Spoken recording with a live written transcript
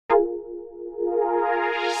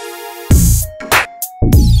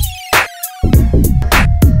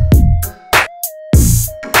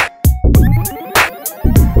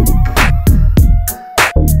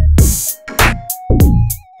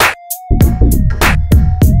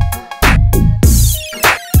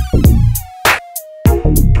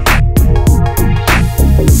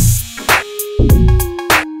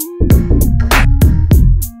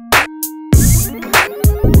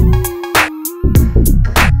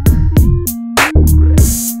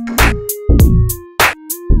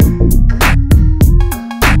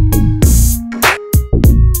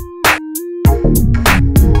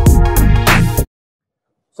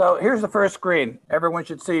here's the first screen. Everyone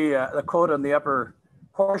should see the quote on the upper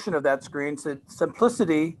portion of that screen. Said,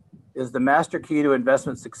 "Simplicity is the master key to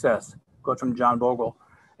investment success." Quote from John Bogle.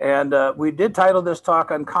 And we did title this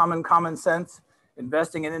talk Uncommon Common Sense,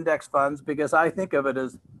 Investing in Index Funds, because I think of it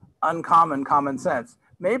as uncommon common sense.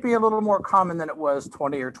 Maybe a little more common than it was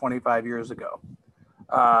 20 or 25 years ago.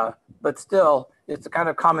 But still, it's the kind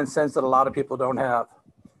of common sense that a lot of people don't have.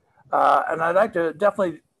 And I'd like to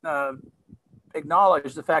definitely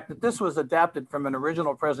acknowledge the fact that this was adapted from an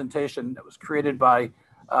original presentation that was created by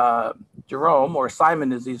Jerome, or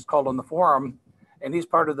Simon as he's called on the forum, and he's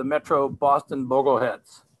part of the Metro Boston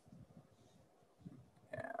Bogleheads.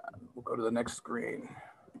 And we'll go to the next screen.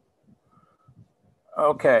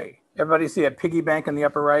 Okay, everybody see a piggy bank in the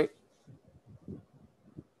upper right?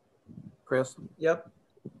 Chris? Yep.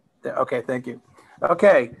 Okay, thank you.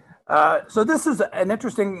 Okay, so this is an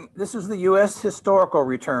interesting, this is the US historical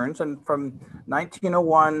returns, and from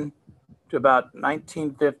 1901 to about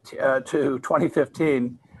 1950 to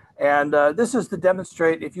 2015. And this is to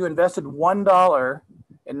demonstrate if you invested $1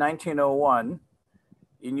 in 1901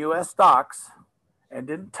 in US stocks and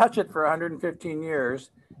didn't touch it for 115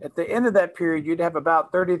 years, at the end of that period, you'd have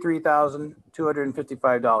about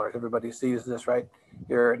 $33,255. Everybody sees this, right?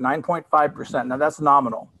 You're at 9.5%. Now that's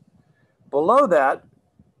nominal. Below that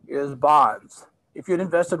is bonds. If you'd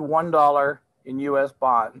invested $1 in US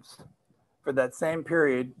bonds for that same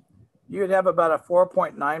period, you'd have about a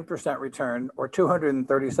 4.9% return, or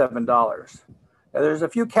 $237. Now, there's a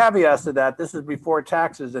few caveats to that. This is before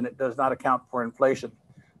taxes, and it does not account for inflation.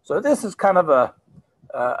 So this is kind of a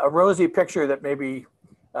rosy picture that maybe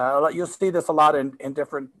you'll see this a lot in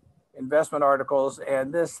different investment articles,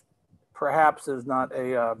 and this perhaps is not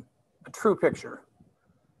a true picture.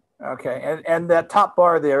 Okay, and that top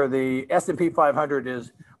bar there, the S&P 500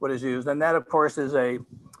 is what is used, and that of course is a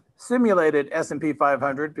simulated S&P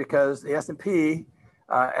 500 because the S&P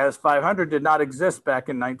as 500 did not exist back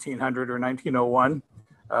in 1900 or 1901.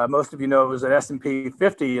 Most of you know it was an S&P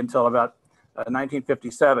 50 until about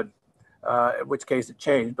 1957, in which case it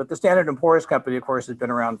changed. But the Standard & Poor's Company, of course, has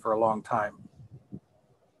been around for a long time.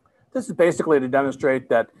 This is basically to demonstrate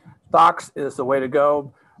that stocks is the way to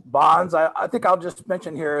go. Bonds, I think I'll just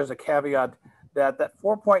mention here as a caveat that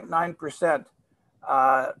 4.9%,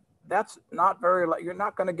 that's not very, you're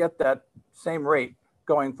not going to get that same rate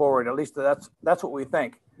going forward. At least that's what we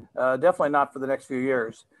think. Definitely not for the next few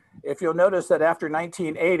years. If you'll notice that after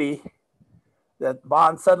 1980, that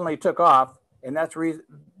bonds suddenly took off, and that's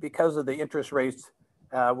because of the interest rates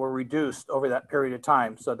were reduced over that period of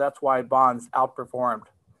time. So that's why bonds outperformed.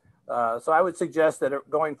 So I would suggest that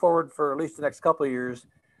going forward for at least the next couple of years,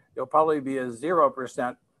 it'll probably be a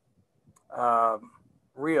 0%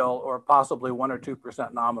 real, or possibly 1 or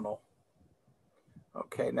 2% nominal.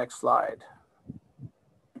 Okay, next slide.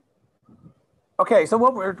 Okay, so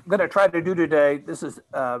what we're going to try to do today, this is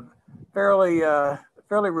fairly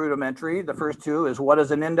rudimentary. The first two is what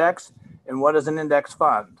is an index and what is an index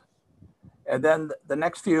fund. And then the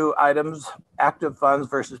next few items, active funds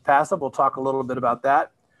versus passive, we'll talk a little bit about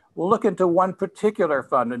that. We'll look into one particular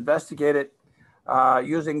fund, investigate it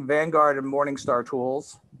using Vanguard and Morningstar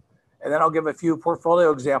tools. And then I'll give a few portfolio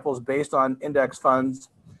examples based on index funds.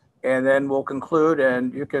 And then we'll conclude,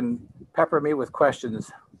 and you can pepper me with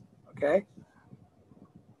questions, okay?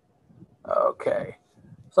 Okay,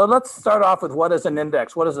 so let's start off with what is an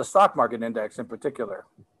index? What is a stock market index in particular?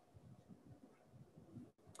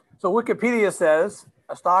 So Wikipedia says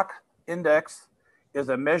a stock index is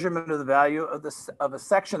a measurement of the value of a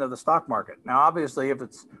section of the stock market. Now, obviously, if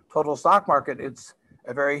it's total stock market, it's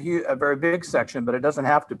a very big section, but it doesn't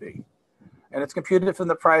have to be. And it's computed from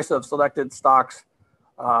the price of selected stocks,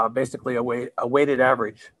 basically a weighted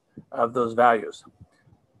average of those values.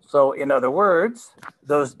 So in other words,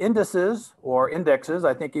 those indices or indexes,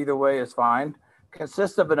 I think either way is fine,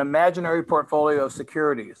 consist of an imaginary portfolio of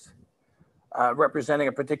securities representing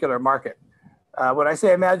a particular market. When I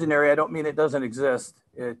say imaginary, I don't mean it doesn't exist.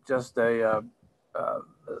 It's just a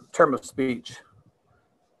term of speech.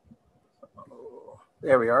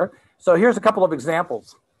 There we are. So here's a couple of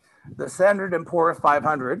examples. The Standard & Poor's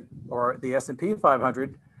 500, or the S&P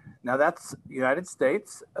 500, now that's United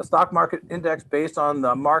States, a stock market index based on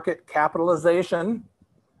the market capitalization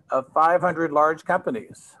of 500 large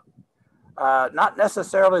companies. Not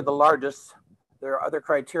necessarily the largest. There are other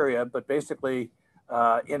criteria, but basically,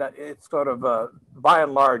 it's sort of, by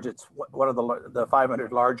and large, it's one of the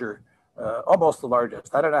 500 larger, almost the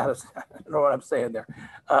largest. I don't know what I'm saying there.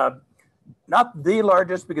 Not the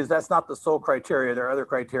largest, because that's not the sole criteria. There are other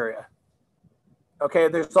criteria. Okay,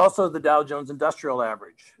 there's also the Dow Jones Industrial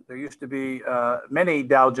Average. There used to be many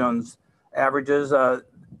Dow Jones averages.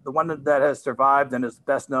 the one that has survived and is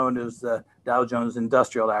best known is the Dow Jones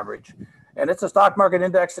Industrial Average. And it's a stock market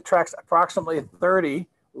index that tracks approximately 30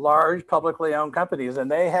 large publicly owned companies. And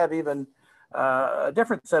they have even a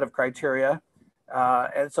different set of criteria.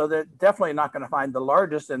 And so they're definitely not going to find the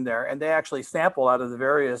largest in there. And they actually sample out of the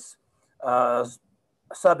various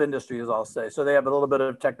sub-industries, I'll say. So they have a little bit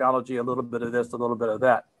of technology, a little bit of this, a little bit of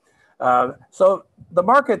that. So the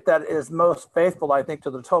market that is most faithful, I think, to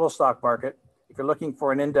the total stock market, if you're looking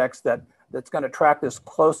for an index that's going to track this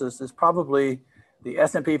closest, is probably the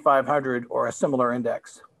S&P 500 or a similar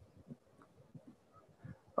index.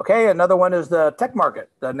 Okay, another one is the tech market,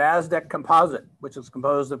 the NASDAQ composite, which is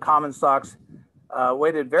composed of common stocks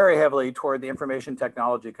weighted very heavily toward the information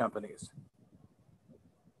technology companies.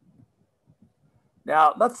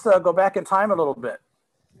 Now, let's go back in time a little bit,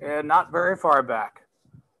 and not very far back.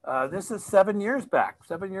 This is 7 years back,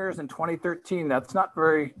 7 years in 2013. That's not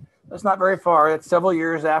very far. It's several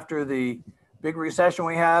years after the big recession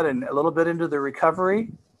we had and a little bit into the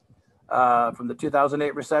recovery from the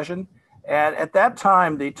 2008 recession. And at that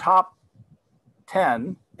time, the top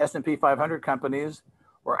 10 S&P 500 companies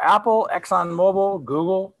were Apple, ExxonMobil,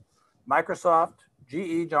 Google, Microsoft,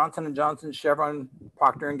 GE, Johnson & Johnson, Chevron,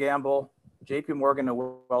 Procter & Gamble, JP Morgan, and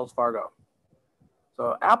Wells Fargo.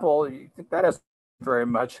 So Apple, you think that is very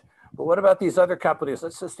much, but what about these other companies?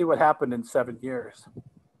 Let's just see what happened in 7 years.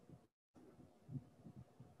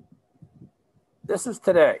 This is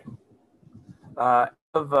today,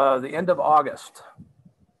 the end of August.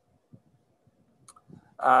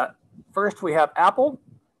 First, we have Apple.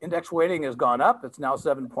 Index weighting has gone up. It's now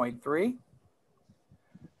 7.3.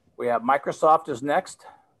 We have Microsoft is next.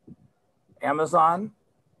 Amazon.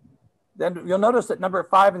 Then you'll notice that number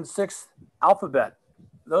 5 and 6, Alphabet.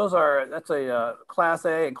 That's a Class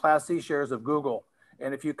A and Class C shares of Google.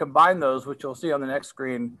 And if you combine those, which you'll see on the next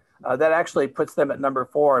screen, that actually puts them at number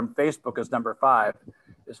 4, and Facebook is number 5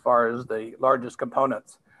 as far as the largest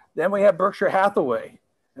components. Then we have Berkshire Hathaway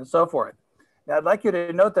and so forth. Now, I'd like you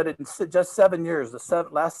to note that in just 7 years,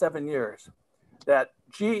 last 7 years, that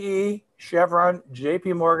GE, Chevron,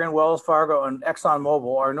 JP Morgan, Wells Fargo, and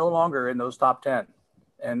ExxonMobil are no longer in those top 10.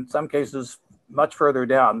 In some cases, much further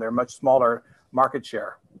down. They're much smaller market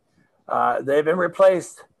share. They've been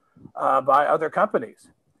replaced by other companies.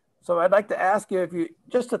 So I'd like to ask you,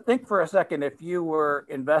 just to think for a second, if you were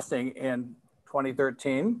investing in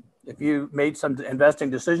 2013, if you made some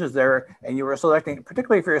investing decisions there and you were selecting,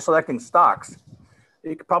 particularly if you're selecting stocks,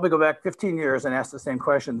 you could probably go back 15 years and ask the same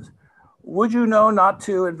questions. Would you know not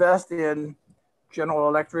to invest in General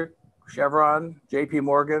Electric, Chevron, JP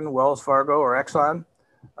Morgan, Wells Fargo, or Exxon?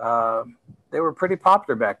 They were pretty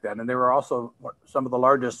popular back then, and they were also some of the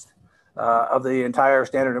largest of the entire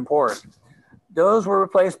Standard & Poor's. Those were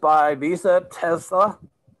replaced by Visa, Tesla,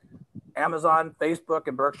 Amazon, Facebook,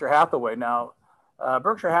 and Berkshire Hathaway. Now,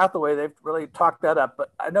 Berkshire Hathaway, they've really talked that up,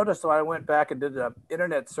 but I noticed when I went back and did an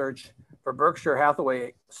internet search for Berkshire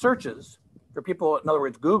Hathaway searches, for people, in other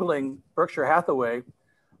words, Googling Berkshire Hathaway,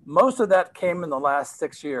 most of that came in the last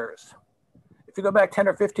 6 years. If you go back 10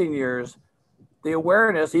 or 15 years, the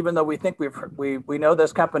awareness, even though we think we know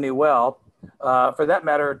this company well, for that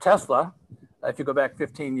matter, Tesla, if you go back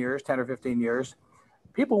 15 years, 10 or 15 years,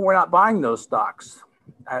 people were not buying those stocks.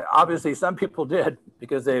 Obviously, some people did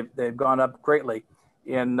because they've gone up greatly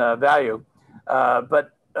in value,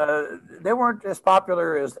 but they weren't as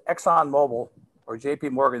popular as ExxonMobil or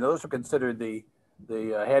JP Morgan. Those are considered the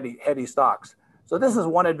heady stocks. So this is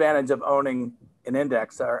one advantage of owning an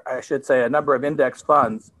index, or I should say a number of index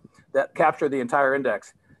funds that capture the entire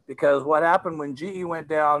index. Because what happened when GE went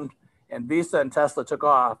down and Visa and Tesla took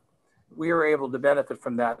off, we were able to benefit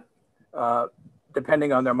from that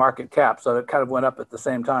depending on their market cap. So it kind of went up at the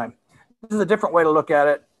same time. This is a different way to look at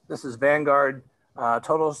it. This is Vanguard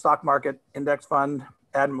Total Stock Market Index Fund,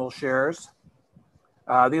 Admiral Shares.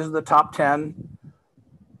 These are the top 10.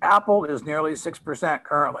 Apple is nearly 6%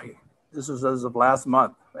 currently. This is as of last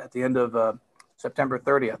month at the end of September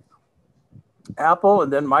 30th. Apple,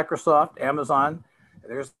 and then Microsoft, Amazon.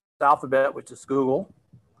 There's Alphabet, which is Google.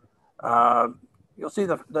 You'll see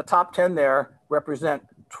the top 10 there represent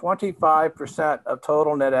 25% of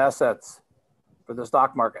total net assets for the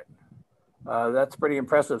stock market. That's pretty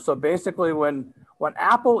impressive. So basically, when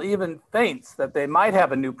Apple even thinks that they might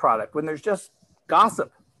have a new product, when there's just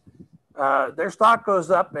gossip, their stock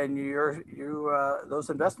goes up, and those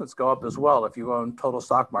investments go up as well if you own total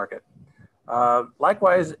stock market.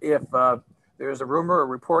 Likewise, if there's a rumor or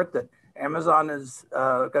report that Amazon is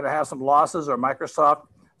going to have some losses, or Microsoft,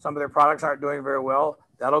 some of their products aren't doing very well,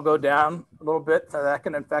 that'll go down a little bit. So that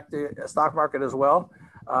can affect the stock market as well.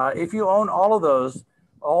 If you own all of those,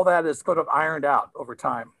 all that is sort of ironed out over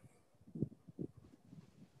time.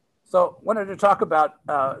 So wanted to talk about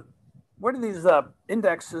where do these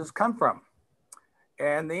indexes come from?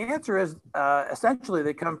 And the answer is essentially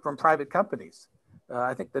they come from private companies.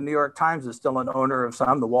 I think the New York Times is still an owner of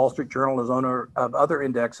some. The Wall Street Journal is owner of other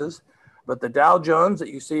indexes. But the Dow Jones that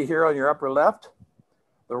you see here on your upper left,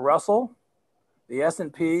 the Russell, the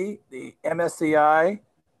S&P, the MSCI,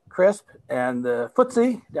 CRSP, and the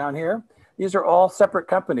FTSE down here, these are all separate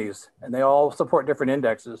companies, and they all support different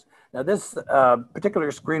indexes. Now, this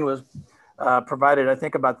particular screen was provided, I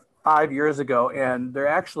think, about 5 years ago, and they're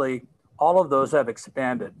actually, all of those have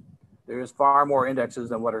expanded. There's far more indexes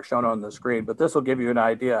than what are shown on the screen, but this will give you an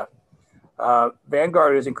idea.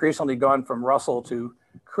 Vanguard has increasingly gone from Russell to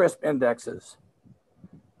CRSP indexes.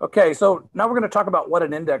 Okay, so now we're going to talk about what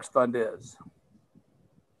an index fund is.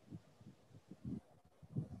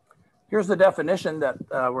 Here's the definition that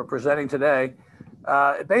we're presenting today.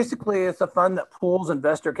 Basically, it's a fund that pools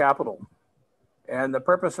investor capital. And the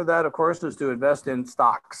purpose of that, of course, is to invest in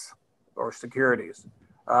stocks or securities.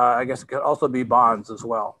 I guess it could also be bonds as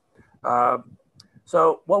well.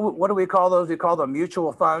 So what do we call those? We call them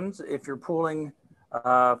mutual funds. If you're pooling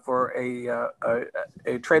for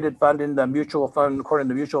a traded fund in the mutual fund, according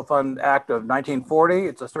to the Mutual Fund Act of 1940,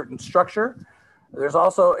 it's a certain structure. There's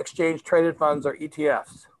also exchange traded funds or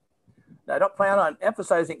ETFs. Now, I don't plan on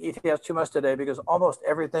emphasizing ETFs too much today because almost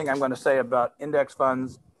everything I'm going to say about index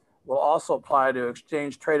funds will also apply to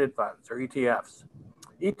exchange traded funds or ETFs.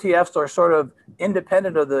 ETFs are sort of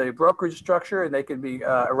independent of the brokerage structure, and they can be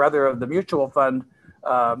rather of the mutual fund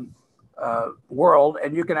world,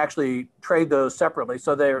 and you can actually trade those separately.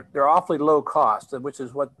 So they're awfully low cost, which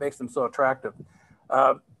is what makes them so attractive.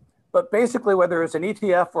 But basically, whether it's an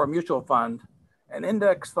ETF or a mutual fund, an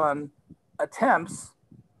index fund attempts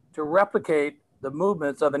to replicate the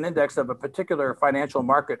movements of an index of a particular financial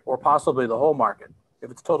market or possibly the whole market.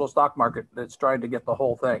 If it's total stock market, that's trying to get the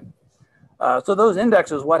whole thing. So those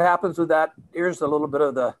indexes, what happens with that? Here's a little bit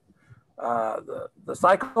of the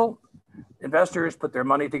cycle. Investors put their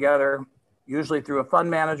money together, usually through a fund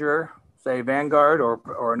manager, say Vanguard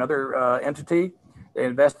or another entity. They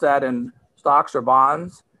invest that in stocks or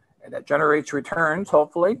bonds, and that generates returns,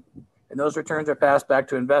 hopefully. And those returns are passed back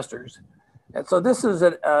to investors. And so this is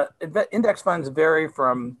index funds vary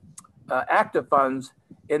from active funds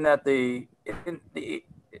in that the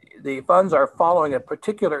funds are following a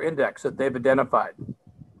particular index that they've identified.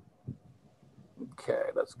 Okay,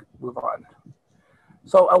 let's move on.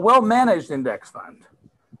 So a well-managed index fund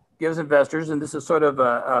gives investors, and this is sort of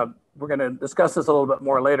we're going to discuss this a little bit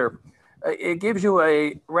more later. It gives you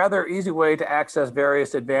a rather easy way to access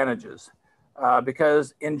various advantages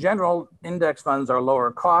because in general, index funds are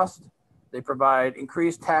lower cost. They provide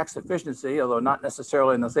increased tax efficiency, although not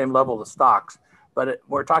necessarily in the same level as stocks. But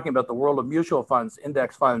we're talking about the world of mutual funds.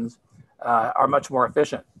 Index funds are much more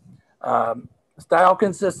efficient. Style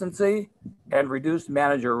consistency and reduced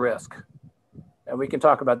manager risk. And we can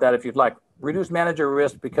talk about that if you'd like. Reduced manager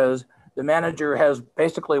risk because the manager has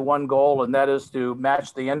basically one goal, and that is to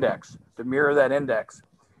match the index, to mirror that index.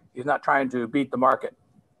 He's not trying to beat the market.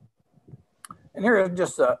 And here are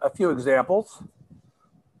just a few examples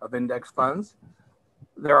of index funds.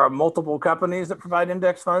 There are multiple companies that provide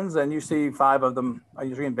index funds, and you see 5 of them.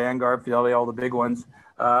 Usually in Vanguard, Fidelity, all the big ones.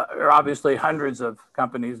 There are obviously hundreds of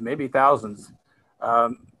companies, maybe thousands.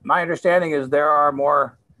 My understanding is there are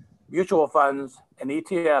more mutual funds and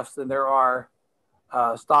ETFs than there are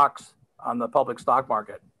stocks on the public stock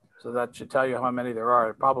market. So that should tell you how many there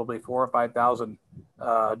are, probably 4,000 or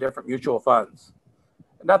 5,000 different mutual funds.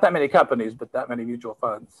 Not that many companies, but that many mutual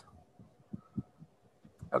funds.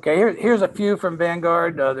 Okay, here's a few from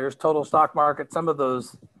Vanguard. There's total stock market. Some of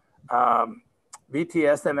those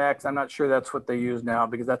VTSMX, I'm not sure that's what they use now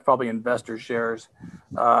because that's probably investor shares.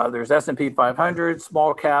 There's S&P 500,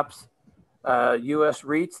 small caps, US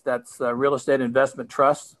REITs, that's real estate investment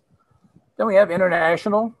trusts. Then we have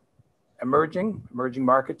international, emerging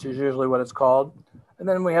markets is usually what it's called. And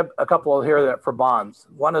then we have a couple here that for bonds.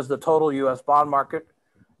 One is the total US bond market.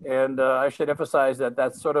 And I should emphasize that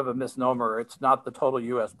that's sort of a misnomer. It's not the total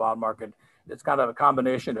US bond market. It's kind of a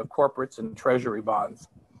combination of corporates and treasury bonds.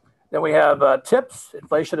 Then we have TIPS,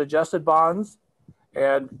 inflation adjusted bonds,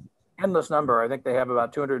 and endless number. I think they have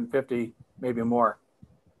about 250, maybe more.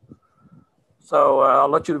 So I'll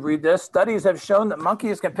let you read this. Studies have shown that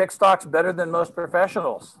monkeys can pick stocks better than most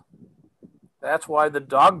professionals. That's why the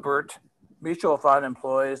Dogbert Mutual Fund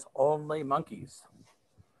employs only monkeys.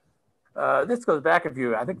 This goes back a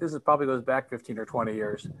few, I think this probably goes back 15 or 20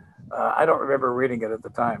 years. I don't remember reading it at the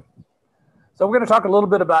time. So we're going to talk a little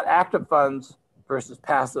bit about active funds versus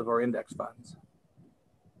passive or index funds.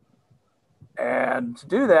 And to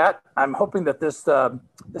do that, I'm hoping that this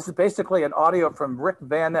is basically an audio from Rick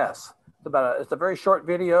Van Ness. It's a very short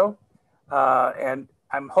video, and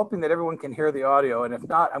I'm hoping that everyone can hear the audio. And if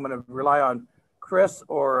not, I'm going to rely on Chris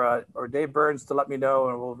or Dave Burns to let me know,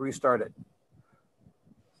 and we'll restart it.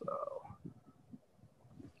 So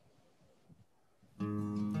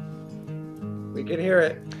we can hear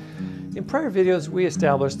it. In prior videos, we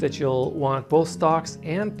established that you'll want both stocks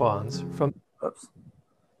and bonds from... Oops.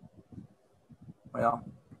 Well,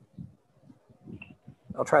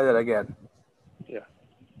 I'll try that again. Yeah,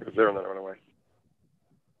 it was there and then it went away.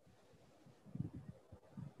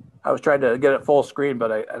 I was trying to get it full screen,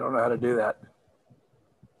 but I don't know how to do that.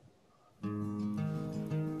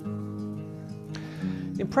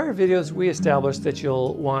 In prior videos, we established that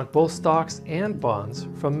you'll want both stocks and bonds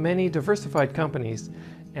from many diversified companies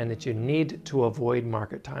and that you need to avoid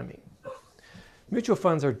market timing. Mutual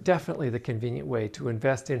funds are definitely the convenient way to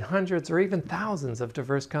invest in hundreds or even thousands of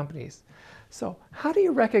diverse companies. So how do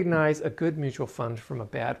you recognize a good mutual fund from a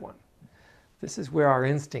bad one? This is where our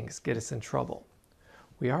instincts get us in trouble.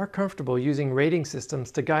 We are comfortable using rating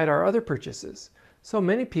systems to guide our other purchases, so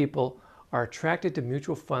many people are attracted to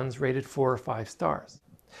mutual funds rated 4 or 5 stars.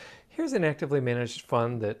 Here's an actively managed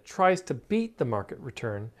fund that tries to beat the market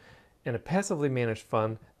return and a passively managed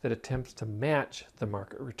fund that attempts to match the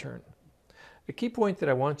market return. A key point that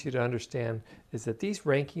I want you to understand is that these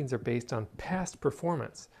rankings are based on past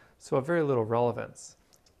performance, so have very little relevance.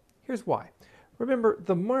 Here's why. Remember,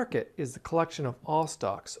 the market is the collection of all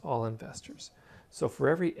stocks, all investors. So for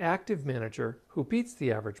every active manager who beats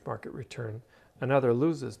the average market return, another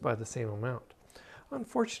loses by the same amount.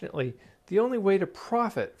 Unfortunately, the only way to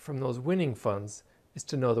profit from those winning funds is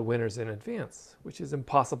to know the winners in advance, which is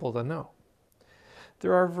impossible to know.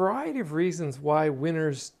 There are a variety of reasons why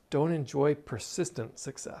winners don't enjoy persistent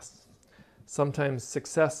success. Sometimes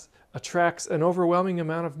success attracts an overwhelming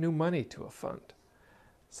amount of new money to a fund.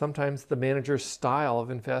 Sometimes the manager's style of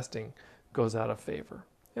investing goes out of favor.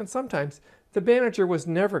 And sometimes the manager was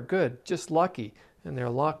never good, just lucky, and their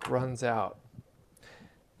luck runs out.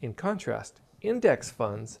 In contrast, index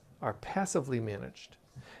funds are passively managed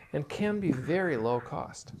and can be very low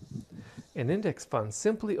cost. An index fund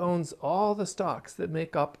simply owns all the stocks that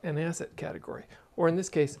make up an asset category, or in this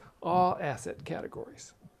case, all asset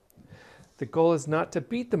categories. The goal is not to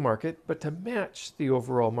beat the market, but to match the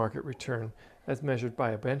overall market return as measured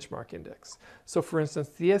by a benchmark index. So for instance,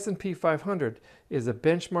 the S&P 500 is a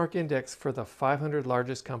benchmark index for the 500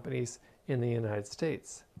 largest companies in the United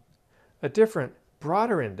States. A different,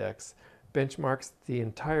 broader index benchmarks the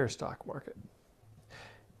entire stock market.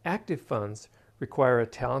 Active funds require a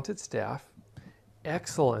talented staff,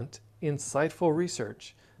 excellent, insightful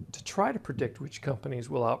research to try to predict which companies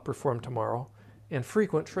will outperform tomorrow, and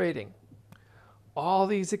frequent trading. All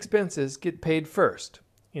these expenses get paid first.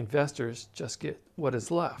 Investors just get what is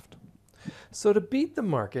left. So to beat the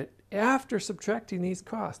market after subtracting these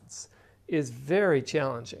costs is very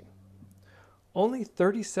challenging. Only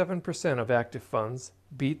 37% of active funds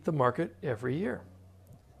beat the market every year.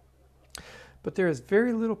 But there is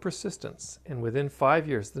very little persistence, and within 5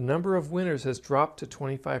 years, the number of winners has dropped to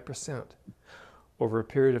 25%. Over a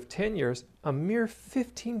period of 10 years, a mere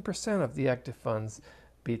 15% of the active funds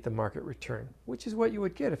beat the market return, which is what you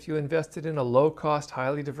would get if you invested in a low-cost,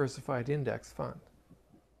 highly diversified index fund.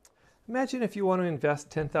 Imagine if you want to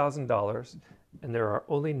invest $10,000 and there are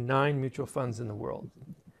only 9 mutual funds in the world.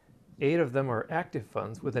 8 of them are active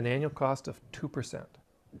funds with an annual cost of 2%.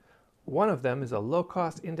 One of them is a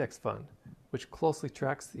low-cost index fund, which closely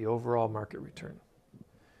tracks the overall market return.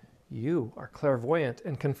 You are clairvoyant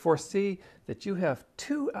and can foresee that you have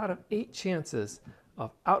 2 out of 8 chances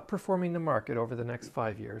of outperforming the market over the next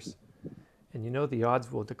 5 years, and you know the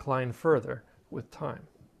odds will decline further with time.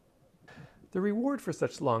 The reward for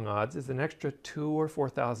such long odds is an extra $2,000 or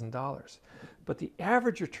 $4,000, but the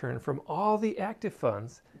average return from all the active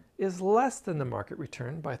funds is less than the market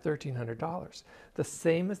return by $1,300, the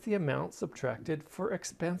same as the amount subtracted for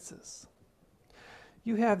expenses.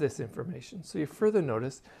 You have this information, so you further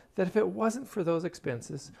notice that if it wasn't for those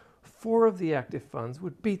expenses, 4 of the active funds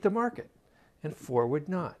would beat the market, and 4 would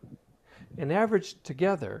not. And averaged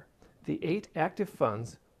together, the 8 active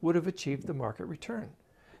funds would have achieved the market return.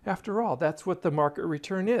 After all, that's what the market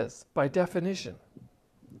return is, by definition.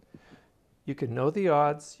 You can know the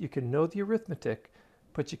odds, you can know the arithmetic,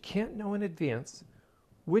 but you can't know in advance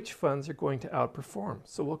which funds are going to outperform,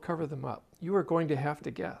 so we'll cover them up. You are going to have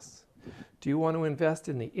to guess. Do you want to invest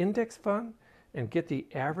in the index fund and get the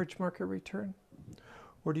average market return?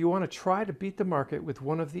 Or do you want to try to beat the market with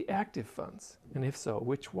one of the active funds? And if so,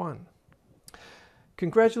 which one?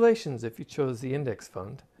 Congratulations if you chose the index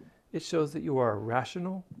fund. It shows that you are a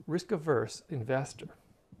rational, risk-averse investor.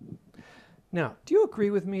 Now, do you agree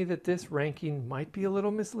with me that this ranking might be a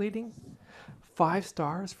little misleading? 5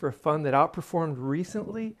 stars for a fund that outperformed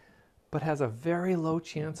recently, but has a very low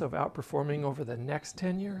chance of outperforming over the next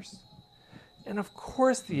 10 years? And of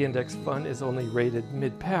course the index fund is only rated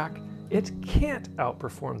mid-pack. It can't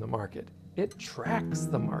outperform the market. It tracks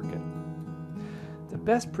the market. The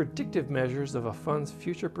best predictive measures of a fund's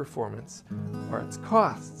future performance are its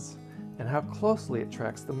costs and how closely it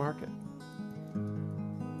tracks the market.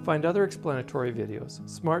 Find other explanatory videos,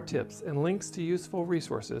 smart tips, and links to useful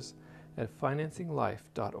resources at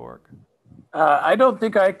financinglife.org. I don't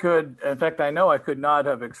think I could, in fact, I know I could not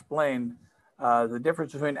have explained the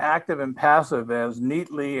difference between active and passive as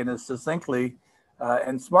neatly and as succinctly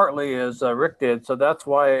and smartly as Rick did. So that's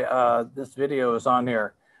why this video is on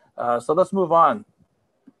here. So let's move on.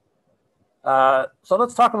 So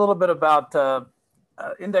let's talk a little bit about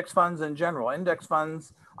index funds in general. Index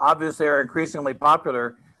funds obviously are increasingly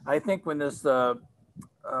popular. I think when this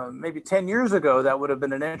maybe 10 years ago, that would have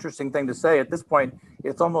been an interesting thing to say. At this point,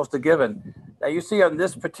 it's almost a given. Now you see on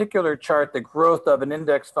this particular chart, the growth of an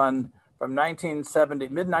index fund from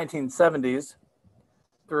mid-1970s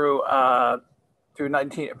through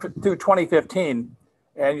 2015.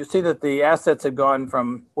 And you see that the assets had gone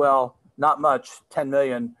from, well, not much, 10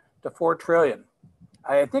 million to 4 trillion.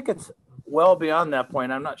 I think it's well beyond that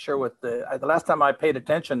point. I'm not sure what the last time I paid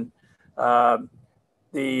attention,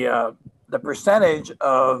 the percentage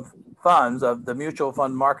of funds of the mutual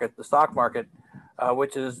fund market, the stock market,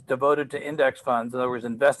 which is devoted to index funds, in other words,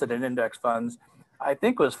 invested in index funds, I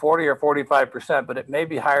think was 40 or 45%, but it may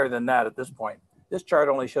be higher than that at this point. This chart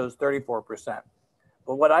only shows 34%.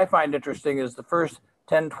 But what I find interesting is the first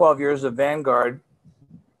 10, 12 years of Vanguard.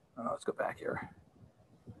 Oh, let's go back here.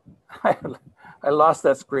 I lost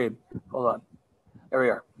that screen. Hold on. There we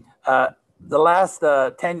are.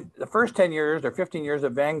 The first 10 years or 15 years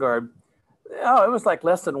of Vanguard, oh, it was like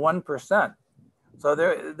less than 1%. So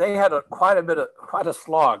they had quite a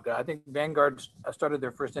slog. I think Vanguard started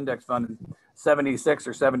their first index fund in 76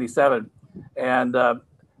 or 77. And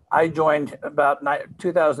I joined about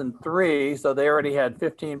 2003. So they already had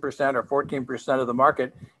 15% or 14% of the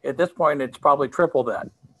market. At this point, it's probably triple that.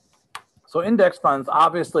 So index funds,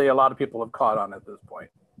 obviously, a lot of people have caught on at this point.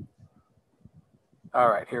 All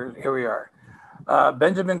right, here we are.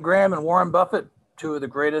 Benjamin Graham and Warren Buffett, 2 of the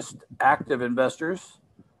greatest active investors,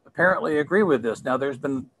 apparently agree with this. Now, there's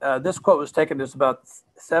been, this quote was taken, it's about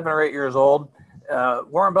 7 or 8 years old.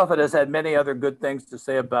 Warren Buffett has had many other good things to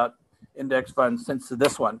say about index funds since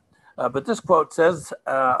this one. But this quote says,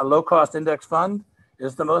 a low-cost index fund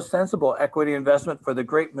is the most sensible equity investment for the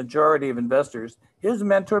great majority of investors. His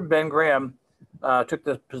mentor, Ben Graham, took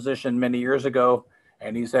this position many years ago,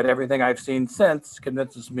 and he said, everything I've seen since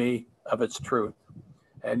convinces me of its truth.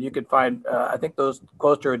 And you can find, I think those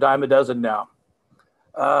quotes are a dime a dozen now.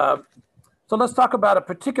 So let's talk about a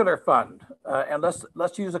particular fund, and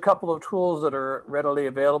let's use a couple of tools that are readily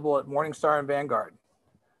available at Morningstar and Vanguard.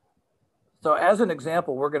 So as an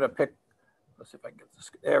example, we're going to pick, let's see if I can get this,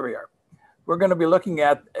 there we are. We're going to be looking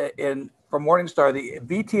at, from Morningstar, the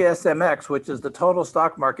VTSMX, which is the total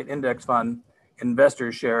stock market index fund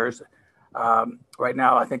investor shares. Right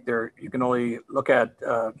now, I think you can only look at,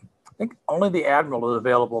 I think only the Admiral is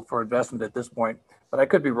available for investment at this point, but I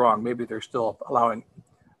could be wrong. Maybe they're still allowing,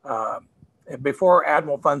 before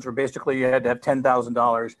Admiral funds were basically, you had to have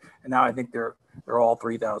 $10,000, and now I think they're all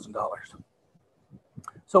 $3,000.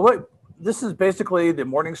 So this is basically the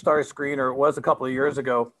Morningstar screen, or it was a couple of years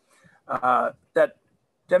ago, that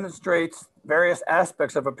demonstrates various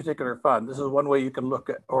aspects of a particular fund. This is one way you can look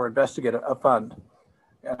at or investigate a fund.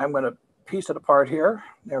 And I'm going to piece it apart here.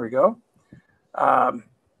 There we go.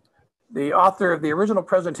 The author of the original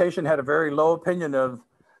presentation had a very low opinion of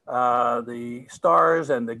the stars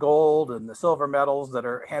and the gold and the silver medals that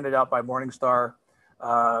are handed out by Morningstar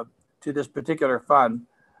to this particular fund.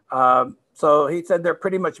 So he said they're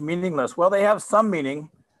pretty much meaningless. Well, they have some meaning.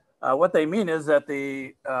 What they mean is that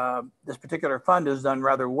this particular fund has done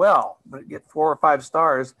rather well. When it gets 4 or 5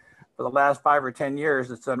 stars for the last 5 or 10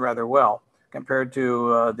 years, it's done rather well compared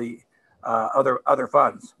to the other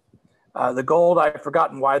funds. The gold, I've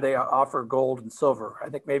forgotten why they offer gold and silver. I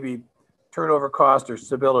think maybe turnover cost or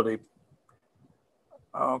stability.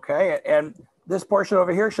 Okay, and this portion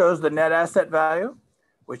over here shows the net asset value,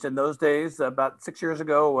 which in those days, about 6 years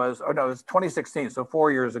ago was, oh no, it was 2016, so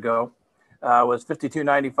 4 years ago, was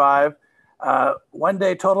 $52.95. 1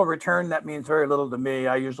 day total return, that means very little to me.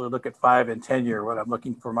 I usually look at 5 and 10 year when I'm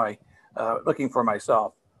looking for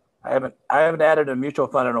myself. I haven't added a mutual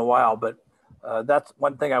fund in a while, but that's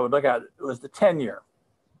one thing I would look at was the 10 year.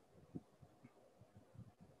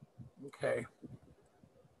 Okay,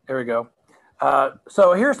 there we go.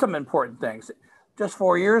 So here's some important things. Just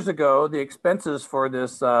 4 years ago, the expenses for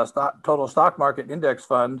this total stock market index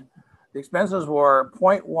fund, the expenses were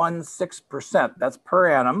 0.16%. That's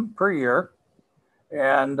per annum, per year.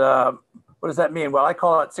 And what does that mean? Well, I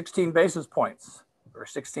call it 16 basis points or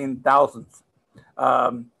 16 thousandths.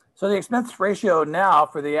 So the expense ratio now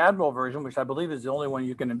for the annual version, which I believe is the only one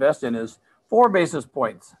you can invest in, is 4 basis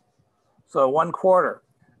points. So 1/4.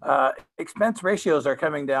 Expense ratios are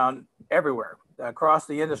coming down everywhere across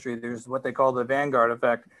the industry. There's what they call the Vanguard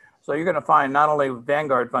effect. So you're going to find not only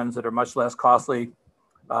Vanguard funds that are much less costly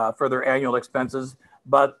for their annual expenses,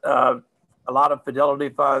 but a lot of Fidelity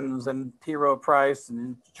funds and T. Rowe Price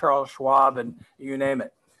and Charles Schwab and you name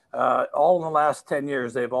it. All in the last 10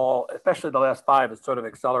 years, they've all, especially the last 5, it's sort of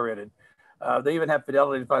accelerated. They even have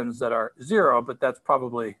Fidelity funds that are 0, but those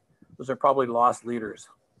are probably lost leaders.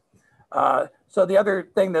 So the other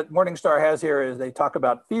thing that Morningstar has here is they talk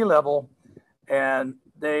about fee level, and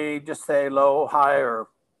they just say low, high, or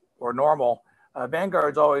normal.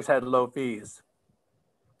 Vanguard's always had low fees.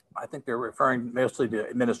 I think they're referring mostly to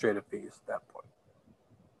administrative fees at that point.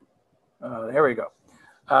 There we go.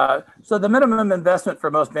 So the minimum investment for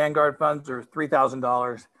most Vanguard funds are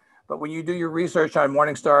 $3,000. But when you do your research on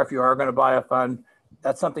Morningstar, if you are going to buy a fund,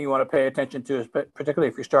 that's something you want to pay attention to, particularly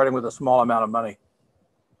if you're starting with a small amount of money.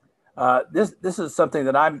 This is something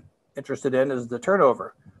that I'm interested in, is the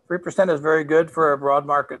turnover. 3% is very good for a broad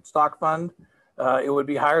market stock fund. It would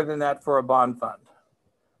be higher than that for a bond fund.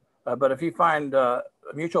 But if you find a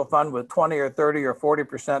mutual fund with 20 or 30 or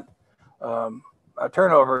 40%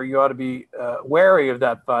 turnover, you ought to be wary of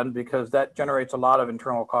that fund because that generates a lot of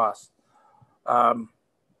internal costs. And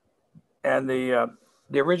the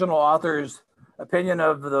original author's opinion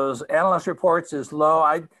of those analyst reports is low.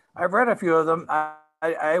 I've read a few of them.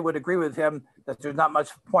 I would agree with him that there's not much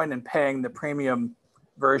point in paying the premium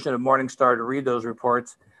version of Morningstar to read those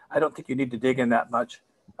reports. I don't think you need to dig in that much.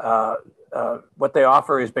 What they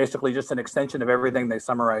offer is basically just an extension of everything they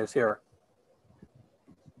summarize here.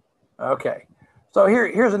 Okay, so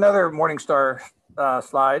here's another Morningstar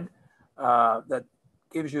slide that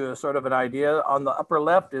gives you a sort of an idea. On the upper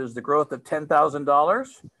left is the growth of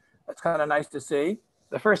 $10,000. That's kind of nice to see.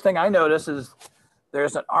 The first thing I notice is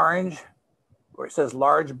there's an orange where it says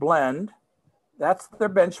large blend. That's their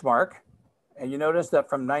benchmark. And you notice that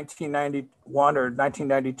from 1991 or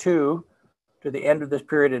 1992 to the end of this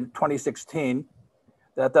period in 2016,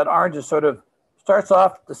 that orange is sort of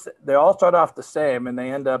they all start off the same, and they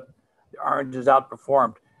end up, the orange is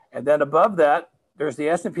outperformed. And then above that, there's the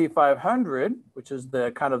S&P 500, which is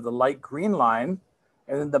the kind of the light green line.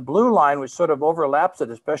 And then the blue line, which sort of overlaps it,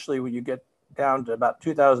 especially when you get down to about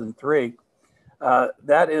 2003,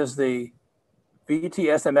 that is the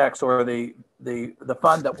VTSMX, or the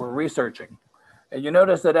fund that we're researching. And you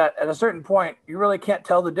notice that at a certain point, you really can't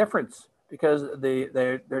tell the difference because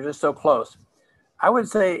they're just so close. I would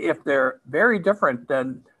say if they're very different,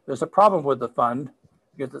 then there's a problem with the fund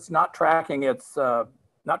because it's not tracking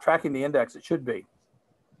the index it should be.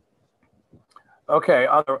 Okay,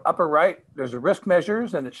 on the upper right, there's the risk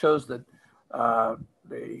measures, and it shows that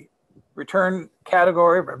the return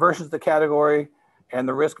category versus the category and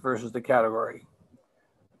the risk versus the category.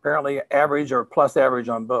 Apparently average or plus average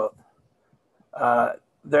on both.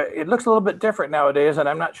 It looks a little bit different nowadays, and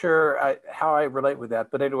I'm not sure how I relate with that.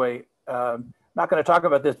 But anyway, I'm not going to talk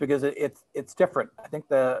about this because it's different. I think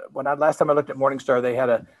last time I looked at Morningstar, they had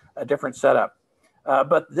a different setup.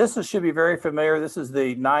 But this should be very familiar. This is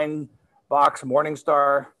the 9-box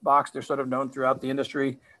Morningstar box. They're sort of known throughout the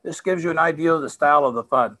industry. This gives you an idea of the style of the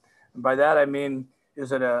fund. And by that, I mean,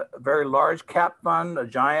 is it a very large cap fund, a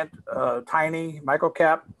giant, tiny micro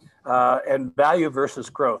cap, and value versus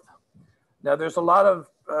growth? Now, there's a lot of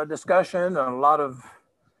discussion and a lot of,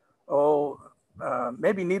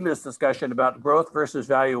 maybe needless discussion about growth versus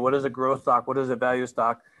value. What is a growth stock? What is a value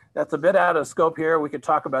stock? That's a bit out of scope here. We could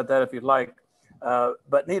talk about that if you'd like.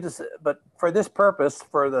 But for this purpose,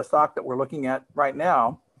 for the stock that we're looking at right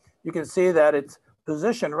now, you can see that it's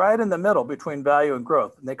positioned right in the middle between value and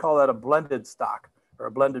growth. And they call that a blended stock or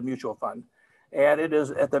a blended mutual fund. And it is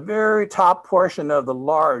at the very top portion of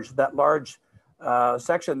that large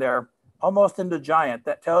section there, almost into giant.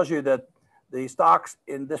 That tells you that the stocks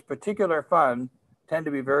in this particular fund tend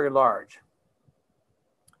to be very large.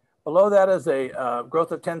 Below that is a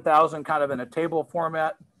growth of 10,000, kind of in a table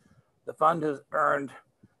format. The fund has earned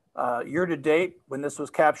year to date, when this was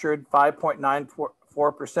captured,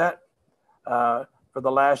 5.94%. For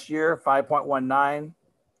the last year, 5.19.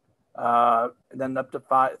 And then up to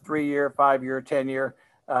 3-year, 5-year, 10-year.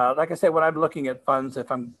 Like I said, when I'm looking at funds, if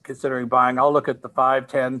I'm considering buying, I'll look at the 5,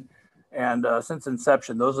 10, And since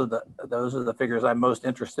inception, those are the figures I'm most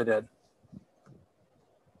interested in.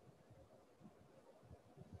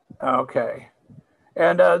 Okay.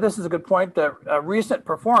 And this is a good point. Recent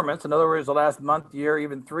performance, in other words, the last month, year,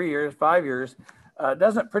 even 3 years, 5 years,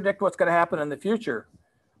 doesn't predict what's going to happen in the future.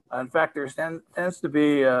 In fact, there tends to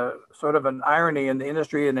be sort of an irony in the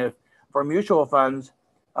industry, and if for mutual funds,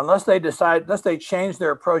 unless they change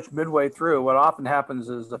their approach midway through, what often happens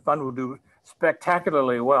is the fund will do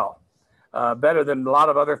spectacularly well, better than a lot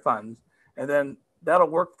of other funds. And then that'll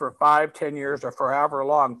work for 5, 10 years or for however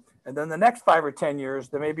long. And then the next 5 or 10 years,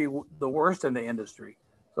 they may be the worst in the industry.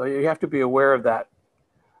 So you have to be aware of that.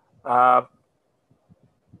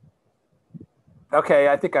 Okay,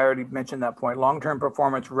 I think I already mentioned that point. Long-term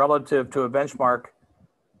performance relative to a benchmark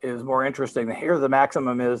is more interesting. Here the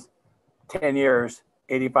maximum is 10 years,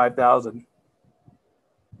 85,000.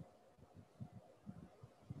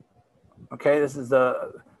 Okay, this is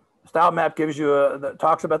the style map, gives you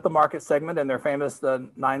talks about the market segment and their famous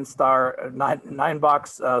nine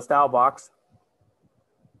box style box.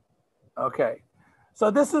 Okay, so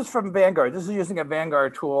this is from Vanguard. This is using a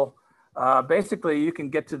Vanguard tool. Basically, you can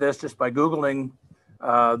get to this just by Googling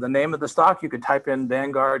the name of the stock. You could type in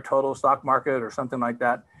Vanguard total stock market or something like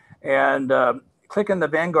that, and click in the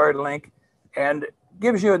Vanguard link, and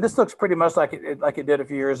gives you. And this looks pretty much like it did a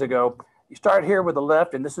few years ago. You start here with the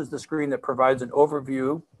left, and this is the screen that provides an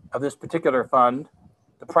overview of this particular fund.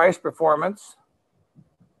 The price performance.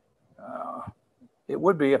 It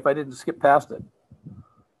would be if I didn't skip past it.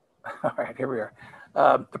 All right, here we are.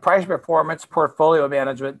 The price performance, portfolio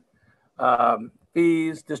management,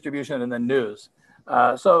 fees, distribution, and then news.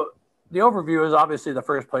 So the overview is obviously the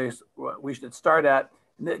first place we should start at,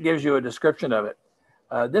 and it gives you a description of it.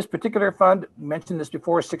 This particular fund, mentioned this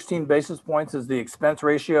before, 16 basis points is the expense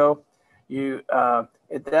ratio.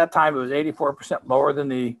 At that time, it was 84% lower than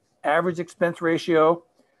the average expense ratio.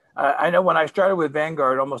 I know when I started with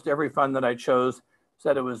Vanguard, almost every fund that I chose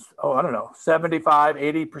said it was, 75,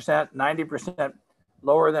 80%, 90%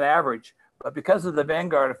 lower than average. But because of the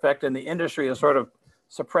Vanguard effect, and the industry has sort of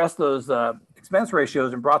suppressed those expense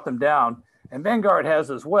ratios and brought them down, and Vanguard has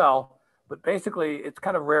as well, but basically it's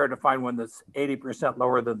kind of rare to find one that's 80%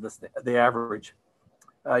 lower than the average.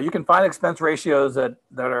 You can find expense ratios that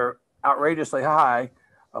are outrageously high,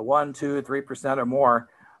 1, 2, 3% or more,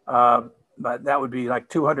 but that would be like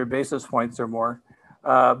 200 basis points or more.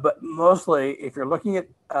 But mostly, if you're looking at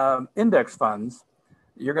index funds,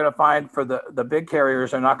 you're going to find for the big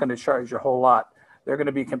carriers are not going to charge a whole lot. They're going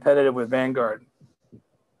to be competitive with Vanguard,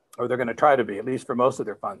 or they're going to try to be, at least for most of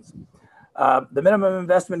their funds. The minimum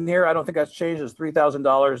investment here, I don't think that's changed, is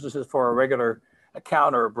 $3,000. This is for a regular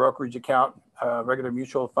account or a brokerage account, a regular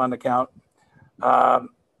mutual fund account.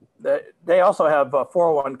 They also have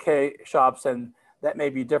 401k shops, and that may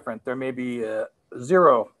be different. There may be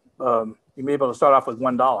zero. You may be able to start off with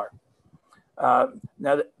 $1.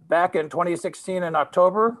 Now, back in 2016 in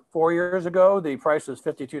October, 4 years ago, the price was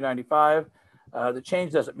 $52.95. The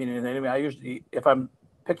change doesn't mean anything. I usually, if I'm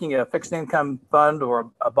picking a fixed income fund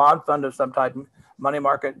or a bond fund of some type, money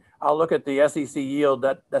market, I'll look at the SEC yield.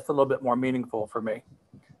 That's a little bit more meaningful for me.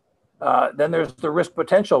 Then there's the risk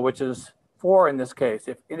potential, which is 4 in this case.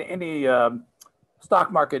 If any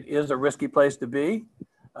stock market is a risky place to be,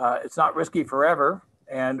 it's not risky forever.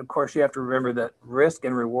 And of course, you have to remember that risk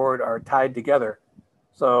and reward are tied together.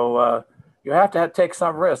 So you have to take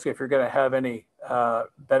some risk if you're going to have any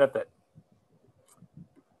benefit,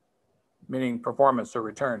 meaning performance or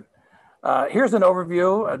return. Here's an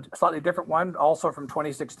overview, a slightly different one, also from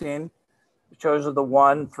 2016. It shows the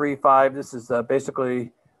 1, 3, 5. This is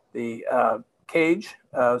basically the CAGR,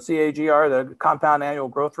 C-A-G-R, the compound annual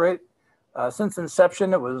growth rate. Since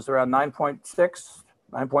inception, it was around 9.6,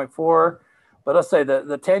 9.4. But let's say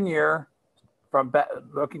the 10-year, from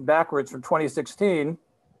looking backwards from 2016,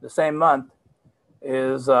 the same month,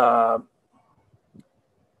 is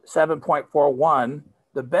 7.41.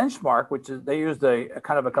 The benchmark, which is, they used a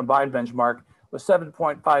kind of a combined benchmark, was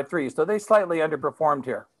 7.53. So they slightly underperformed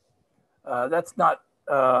here. That's not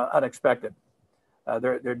unexpected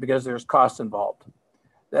because there's costs involved.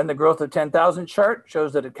 Then the growth of 10,000 chart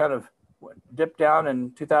shows that it kind of dipped down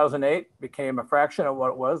in 2008, became a fraction of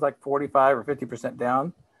what it was, like 45 or 50%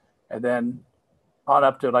 down, and then on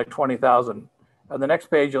up to like 20,000. On the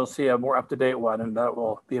next page, you'll see a more up-to-date one, and that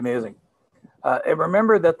will be amazing. And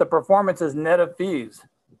remember that the performance is net of fees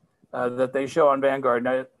that they show on Vanguard.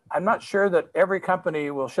 Now, I'm not sure that every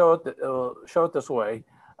company will show it this way.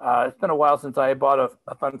 It's been a while since I bought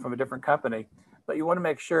a fund from a different company, but you want to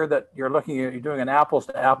make sure that you're doing an apples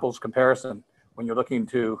to apples comparison when you're looking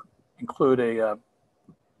to include a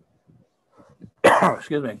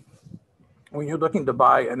excuse me, when you're looking to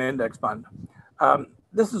buy an index fund.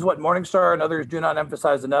 This is what Morningstar and others do not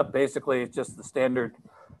emphasize enough. Basically, it's just the standard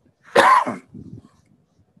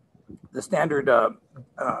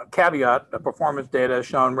caveat. The performance data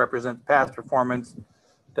shown represents past performance,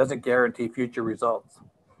 doesn't guarantee future results.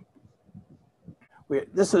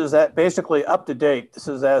 This is basically up to date. This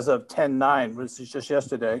is as of 10/9, which is just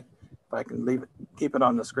yesterday. If I can keep it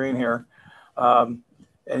on the screen here. And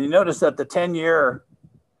you notice that the 10-year,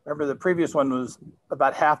 remember the previous one was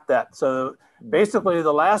about half that. So basically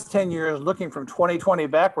the last 10 years, looking from 2020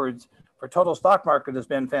 backwards for total stock market has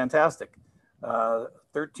been fantastic.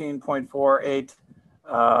 13.48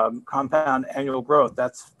 compound annual growth.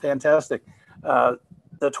 That's fantastic. The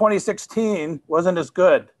 2016 wasn't as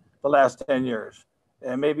good the last 10 years.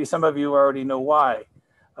 And maybe some of you already know why.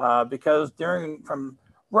 Because from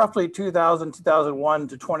roughly 2000, 2001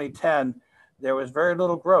 to 2010, there was very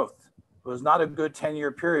little growth. It was not a good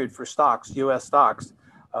 10-year period for stocks, U.S. stocks.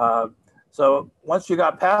 So once you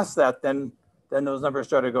got past that, then those numbers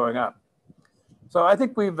started going up. So I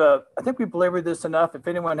think we've belabored this enough. If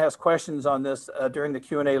anyone has questions on this during the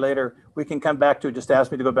Q&A later, we can come back to it. Just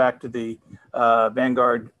ask me to go back to the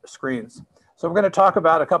Vanguard screens. So we're going to talk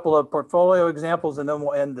about a couple of portfolio examples, and then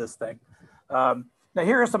we'll end this thing. Now,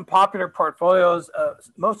 here are some popular portfolios.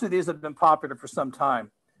 Most of these have been popular for some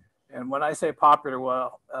time. And when I say popular,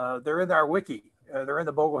 well, they're in our wiki. They're in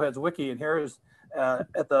the Bogleheads wiki. And here's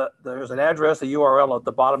there's an address, a URL at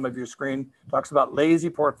the bottom of your screen. Talks about lazy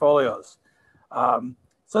portfolios.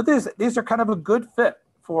 So these are kind of a good fit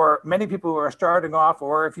for many people who are starting off,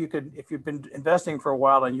 or if you've been investing for a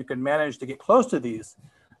while and you can manage to get close to these,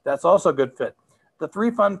 that's also a good fit. The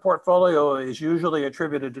 3-fund portfolio is usually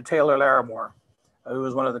attributed to Taylor Larimore, who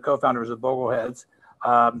was one of the co-founders of Bogleheads.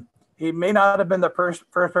 He may not have been the first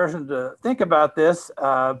person to think about this,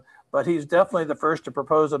 but he's definitely the first to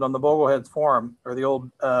propose it on the Bogleheads forum, or the old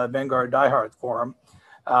Vanguard Diehards forum.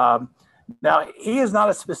 Now, he is not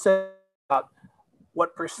a specific about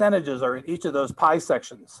what percentages are in each of those pie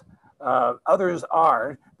sections. Others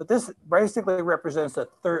are, but this basically represents a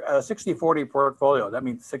 60-40 portfolio. That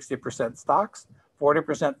means 60% stocks,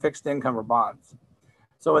 40% fixed income or bonds.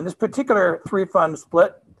 So in this particular 3-fund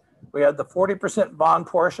split, we had the 40% bond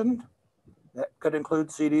portion. That could include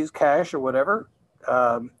CDs, cash, or whatever,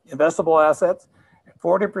 investable assets.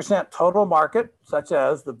 40% total market, such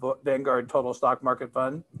as the Vanguard Total Stock Market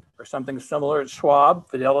Fund, or something similar at Schwab,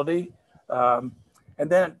 Fidelity. And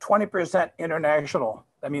then 20% international.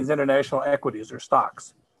 That means international equities or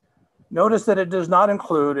stocks. Notice that it does not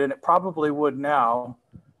include, and it probably would now,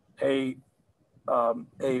 a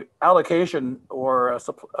allocation or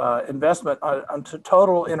investment onto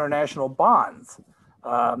total international bonds.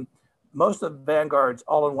 Most of Vanguard's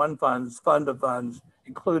all-in-one funds, fund of funds,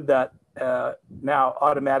 include that now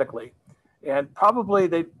automatically. And probably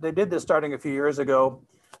they did this starting a few years ago.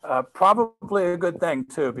 Probably a good thing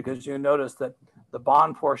too, because you notice that the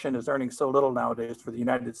bond portion is earning so little nowadays for the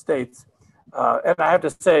United States. And I have to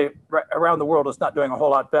say, around the world, it's not doing a whole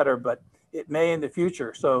lot better, but it may in the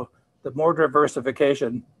future. So the more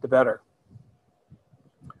diversification, the better.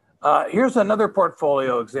 Here's another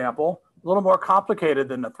portfolio example, a little more complicated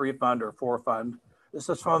than the 3-fund or 4-fund. This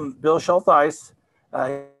is from Bill Schultheis.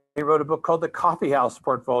 He wrote a book called The Coffee House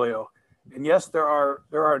Portfolio. And yes, there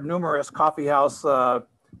are numerous coffee house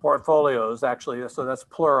portfolios, actually, so that's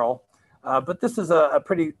plural. But this is a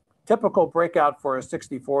pretty typical breakout for a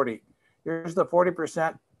 60-40. Here's the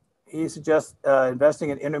 40%. He suggests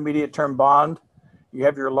investing in intermediate term bond. You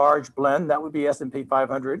have your large blend, that would be S&P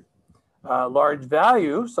 500. Large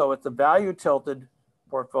value, so it's a value tilted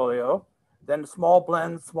portfolio. Then small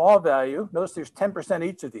blend, small value. Notice there's 10%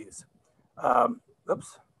 each of these.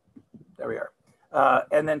 Oops, there we are.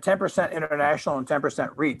 And then 10% international and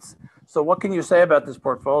 10% REITs. So what can you say about this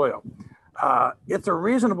portfolio? It's a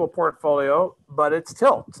reasonable portfolio, but it's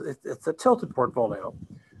it's a tilted portfolio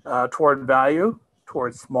toward value,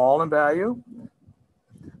 towards small in value.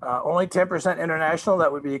 Only 10% international,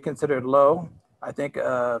 that would be considered low, I think,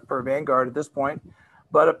 for Vanguard at this point,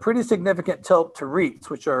 but a pretty significant tilt to REITs,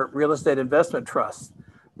 which are real estate investment trusts.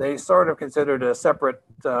 They sort of considered a separate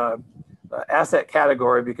asset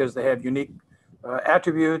category because they have unique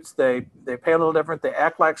attributes. They pay a little different. They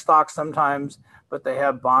act like stocks sometimes, but they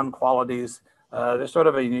have bond qualities. They're sort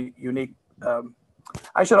of a unique.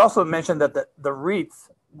 I should also mention that the REITs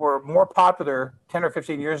were more popular 10 or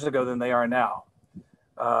 15 years ago than they are now.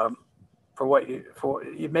 For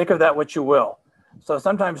you make of that what you will. So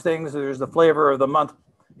sometimes there's the flavor of the month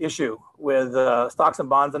issue with stocks and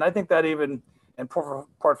bonds, and I think that even in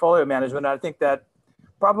portfolio management, I think that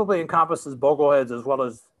probably encompasses Bogleheads as well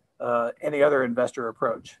as any other investor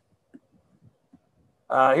approach.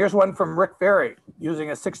 Here's one from Rick Ferry using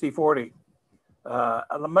a 60-40.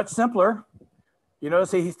 Much simpler. You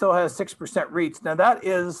notice he still has 6% REITs. Now that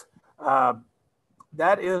is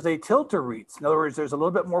a tilt to REITs. In other words, there's a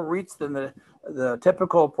little bit more REITs than the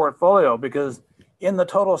typical portfolio, because in the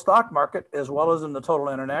total stock market, as well as in the total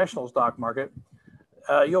international stock market,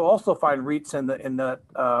 you'll also find REITs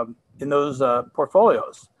in those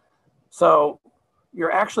portfolios. So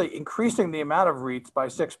you're actually increasing the amount of REITs by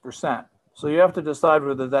 6%. So you have to decide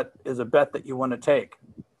whether that is a bet that you want to take.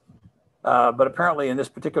 But apparently in this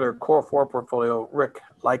particular Core 4 portfolio, Rick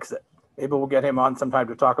likes it. Maybe we'll get him on sometime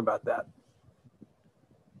to talk about that.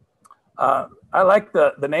 I like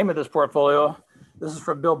the name of this portfolio. This is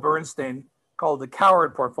from Bill Bernstein, called the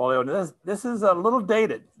Coward Portfolio. And this is a little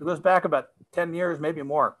dated. It goes back about 10 years, maybe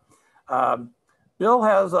more. Bill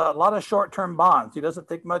has a lot of short-term bonds. He doesn't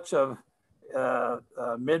think much of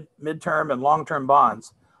mid-term and long-term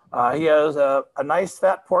bonds. He has a nice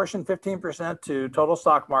fat portion, 15% to total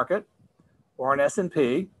stock market or an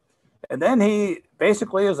S&P. And then he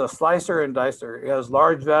basically is a slicer and dicer. He has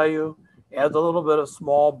large value, adds a little bit of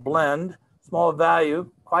small blend, small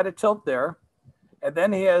value, quite a tilt there. And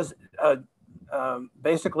then he has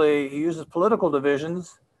basically, he uses political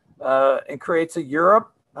divisions and creates a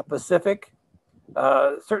Europe, a Pacific,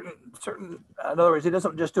 certain. In other words, he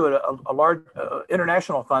doesn't just do a large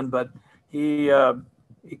international fund, but he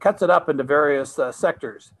cuts it up into various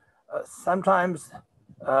sectors. Sometimes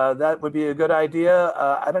that would be a good idea.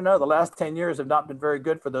 I don't know. The last 10 years have not been very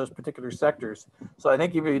good for those particular sectors. So I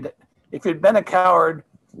think if you'd been a coward,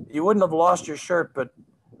 you wouldn't have lost your shirt, but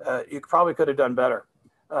you probably could have done better.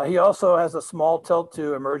 He also has a small tilt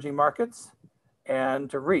to emerging markets and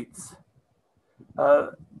to REITs.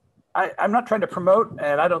 I'm not trying to promote,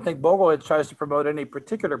 and I don't think Bogleheads tries to promote any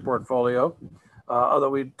particular portfolio, although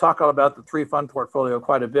we talk about the 3-fund portfolio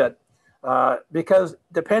quite a bit, because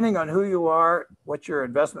depending on who you are, what your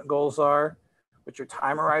investment goals are, what your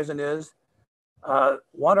time horizon is,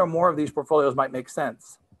 one or more of these portfolios might make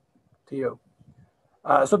sense to you.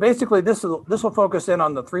 So basically, this will focus in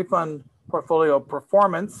on the 3-fund portfolio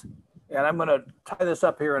performance, and I'm going to tie this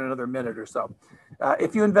up here in another minute or so.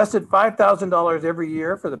 If you invested $5,000 every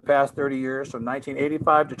year for the past 30 years, from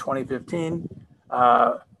 1985 to 2015,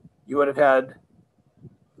 you would have had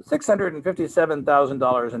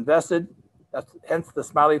 $657,000 invested. That's hence the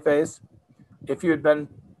smiley face. If you had been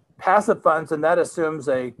passive funds, and that assumes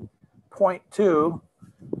a 0.2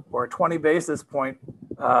 or 20 basis point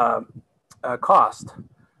cost.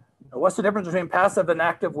 What's the difference between passive and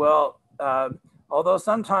active? Well, although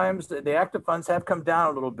sometimes the active funds have come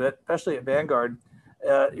down a little bit, especially at Vanguard,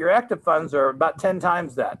 your active funds are about 10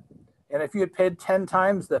 times that. And if you had paid 10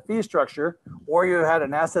 times the fee structure, or you had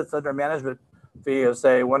an assets under management fee of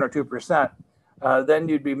say 1 or 2%, then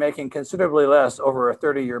you'd be making considerably less over a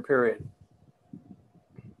 30-year period.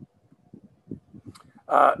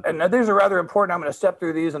 And now these are rather important. I'm going to step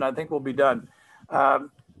through these and I think we'll be done.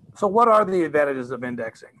 So what are the advantages of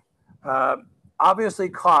indexing? Obviously,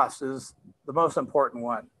 cost is the most important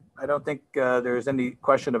one. I don't think there's any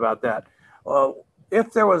question about that.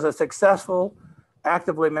 If there was a successful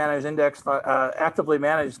actively managed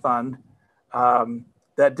fund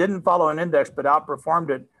that didn't follow an index but outperformed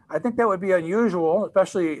it, I think that would be unusual,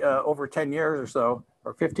 especially over 10 years or so,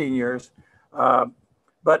 or 15 years.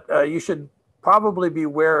 But you should probably be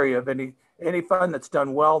wary of any fund that's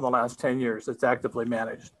done well in the last 10 years that's actively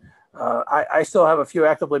managed. I still have a few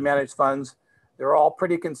actively managed funds. They're all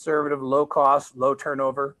pretty conservative, low cost, low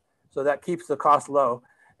turnover. So that keeps the cost low.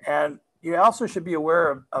 And you also should be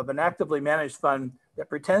aware of an actively managed fund that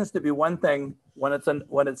pretends to be one thing when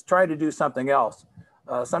it's trying to do something else.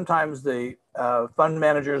 Sometimes the fund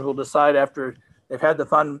managers will decide after they've had the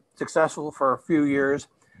fund successful for a few years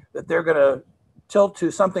that they're going to tilt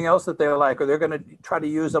to something else that they like, or they're going to try to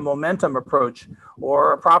use a momentum approach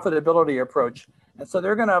or a profitability approach. And so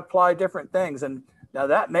they're going to apply different things. And now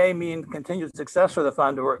that may mean continued success for the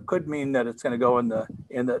fund, or it could mean that it's going to go in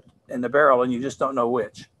the barrel and you just don't know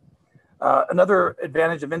which. Another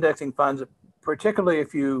advantage of indexing funds, particularly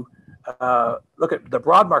if you look at the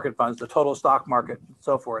broad market funds, the total stock market and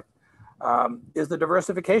so forth, is the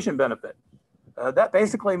diversification benefit. That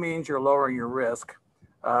basically means you're lowering your risk.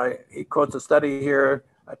 He quotes a study here,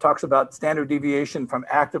 talks about standard deviation from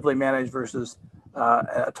actively managed versus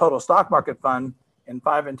a total stock market fund in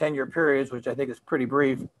 5 and 10 year periods, which I think is pretty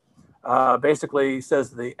brief. Basically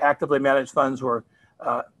says the actively managed funds were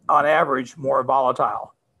on average more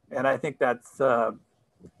volatile. And I think that's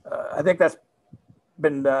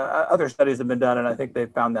been, other studies have been done, and I think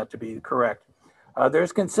they've found that to be correct.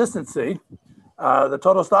 There's consistency. The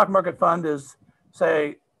total stock market fund is,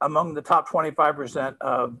 say, among the top 25%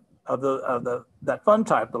 of that fund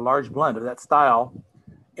type, the large blend of that style,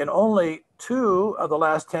 in only 2 of the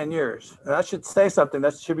last 10 years. And that should say something.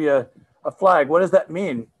 That should be a flag. What does that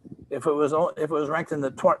mean? If it was ranked in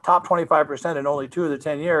the top 25% in only 2 of the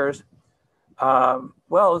 10 years,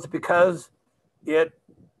 well, it's because it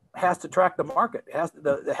has to track the market.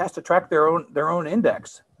 It has to track their own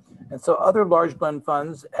index. And so other large blend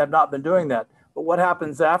funds have not been doing that. But what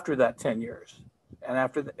happens after that 10 years and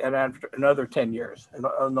after another 10 years in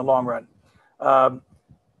the long run?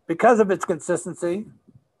 Because of its consistency,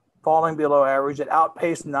 falling below average, it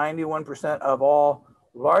outpaced 91% of all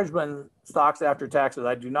large blend stocks after taxes.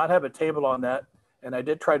 I do not have a table on that, and I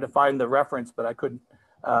did try to find the reference, but I couldn't.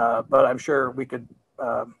 But I'm sure we could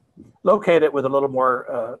locate it with a little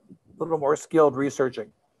more skilled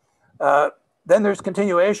researching. Then there's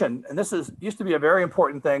continuation, and this used to be a very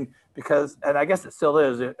important thing because, and I guess it still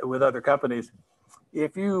is with other companies.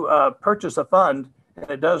 If you purchase a fund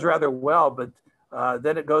and it does rather well, but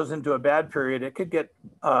then it goes into a bad period, it could get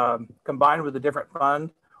combined with a different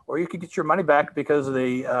fund, or you could get your money back because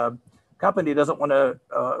the company doesn't want to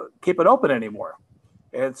keep it open anymore,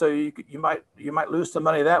 and so you might lose some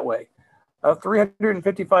money that way.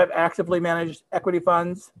 355 actively managed equity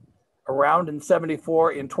funds, around in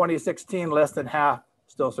 74. In 2016, less than half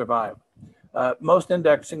still survive. Most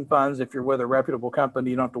indexing funds, if you're with a reputable company,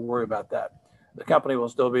 you don't have to worry about that. The company will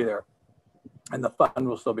still be there, and the fund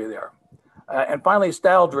will still be there. And finally,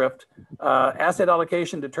 style drift. Asset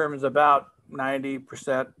allocation determines about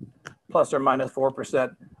 90% plus or minus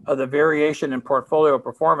 4% of the variation in portfolio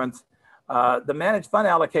performance. The managed fund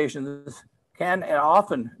allocations can and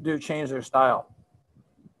often do change their style.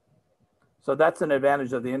 So that's an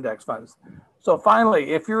advantage of the index funds. So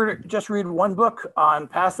finally, if you're just read one book on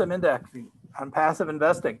passive indexing, on passive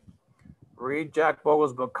investing, read Jack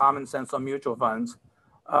Bogle's book, Common Sense on Mutual Funds.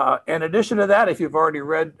 In addition to that, if you've already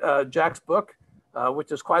read Jack's book,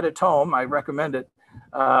 which is quite a tome, I recommend it,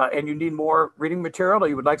 and you need more reading material, or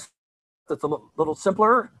you would like that's a little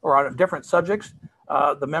simpler or on different subjects,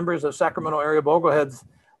 the members of Sacramento Area Bogleheads,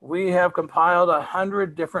 we have compiled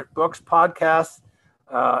 100 different books, podcasts,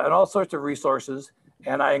 and all sorts of resources.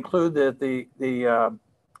 And I include the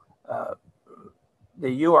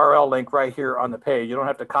URL link right here on the page. You don't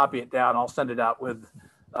have to copy it down. I'll send it out with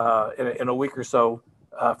in a week or so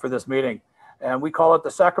for this meeting. And we call it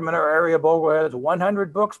the Sacramento Area Bogleheads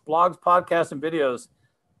 100 books, blogs, podcasts, and videos.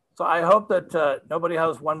 So I hope that nobody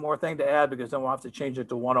has one more thing to add, because then we'll have to change it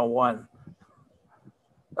to 101.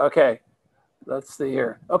 Okay, let's see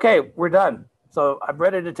here. Okay, we're done. So I'm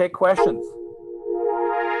ready to take questions.